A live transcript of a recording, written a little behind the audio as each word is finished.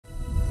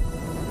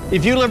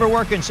If you live or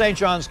work in St.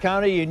 Johns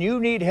County and you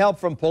need help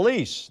from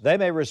police, they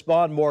may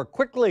respond more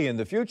quickly in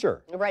the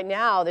future. Right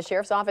now, the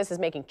sheriff's office is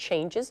making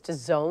changes to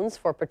zones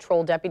for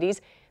patrol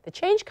deputies. The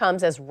change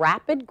comes as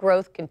rapid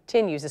growth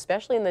continues,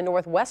 especially in the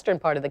northwestern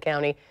part of the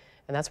county.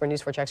 And that's where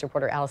News 4 Jax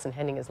reporter Allison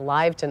Henning is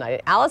live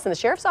tonight. Allison, the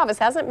sheriff's office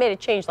hasn't made a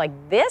change like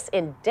this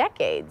in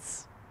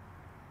decades.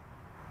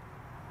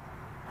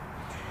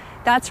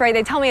 That's right.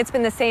 They tell me it's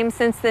been the same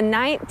since the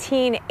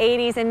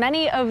 1980s, and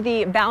many of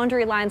the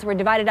boundary lines were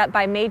divided up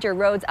by major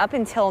roads up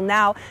until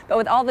now. But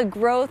with all the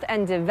growth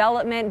and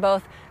development,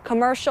 both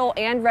commercial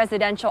and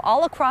residential,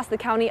 all across the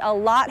county, a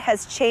lot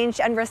has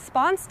changed, and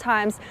response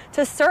times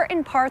to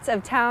certain parts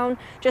of town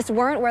just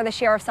weren't where the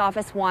sheriff's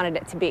office wanted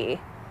it to be.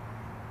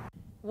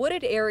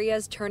 Wooded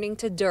areas turning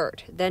to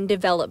dirt, then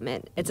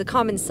development. It's a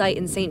common sight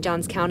in St.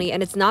 Johns County,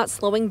 and it's not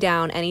slowing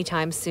down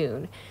anytime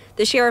soon.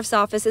 The sheriff's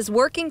office is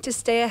working to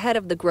stay ahead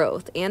of the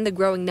growth and the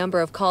growing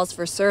number of calls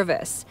for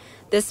service.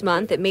 This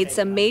month, it made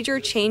some major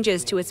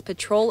changes to its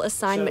patrol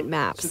assignment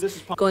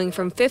maps, going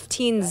from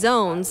 15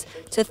 zones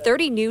to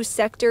 30 new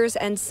sectors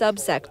and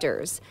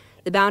subsectors.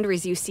 The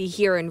boundaries you see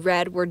here in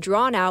red were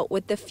drawn out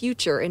with the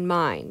future in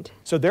mind.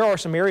 So there are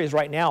some areas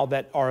right now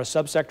that are a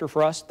subsector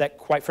for us that,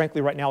 quite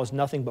frankly, right now is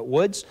nothing but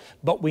woods.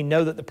 But we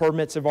know that the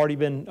permits have already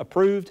been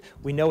approved.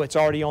 We know it's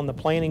already on the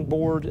planning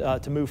board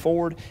to move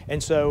forward.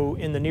 And so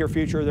in the near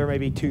future, there may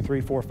be 2,000,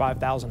 3,000, 4,000,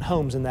 5,000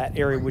 homes in that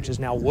area, which is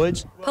now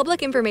woods.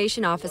 Public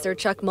Information Officer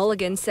Chuck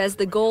Mulligan says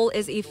the goal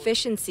is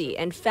efficiency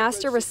and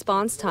faster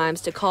response times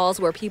to calls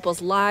where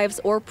people's lives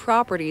or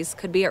properties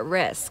could be at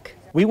risk.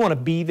 We want to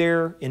be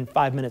there in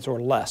 5 minutes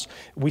or less.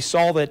 We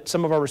saw that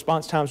some of our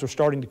response times were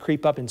starting to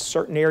creep up in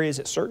certain areas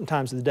at certain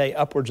times of the day,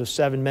 upwards of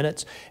 7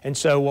 minutes. And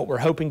so what we're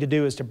hoping to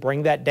do is to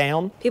bring that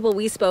down. People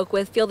we spoke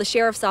with feel the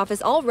sheriff's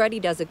office already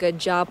does a good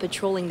job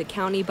patrolling the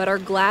county, but are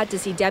glad to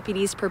see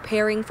deputies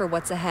preparing for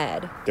what's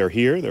ahead. They're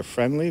here, they're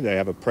friendly, they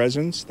have a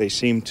presence. They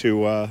seem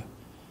to,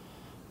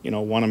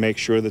 want to make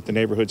sure that the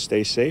neighborhood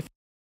stays safe.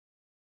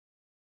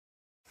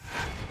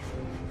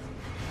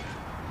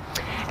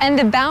 And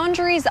the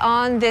boundaries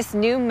on this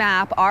new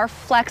map are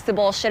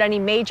flexible should any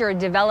major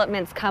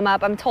developments come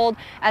up. I'm told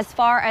as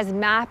far as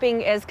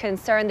mapping is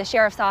concerned, the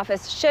sheriff's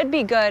office should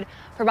be good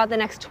for about the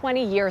next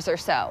 20 years or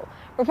so.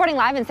 Reporting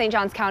live in St.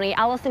 Johns County,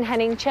 Allison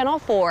Henning, Channel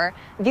 4,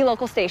 the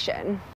local station.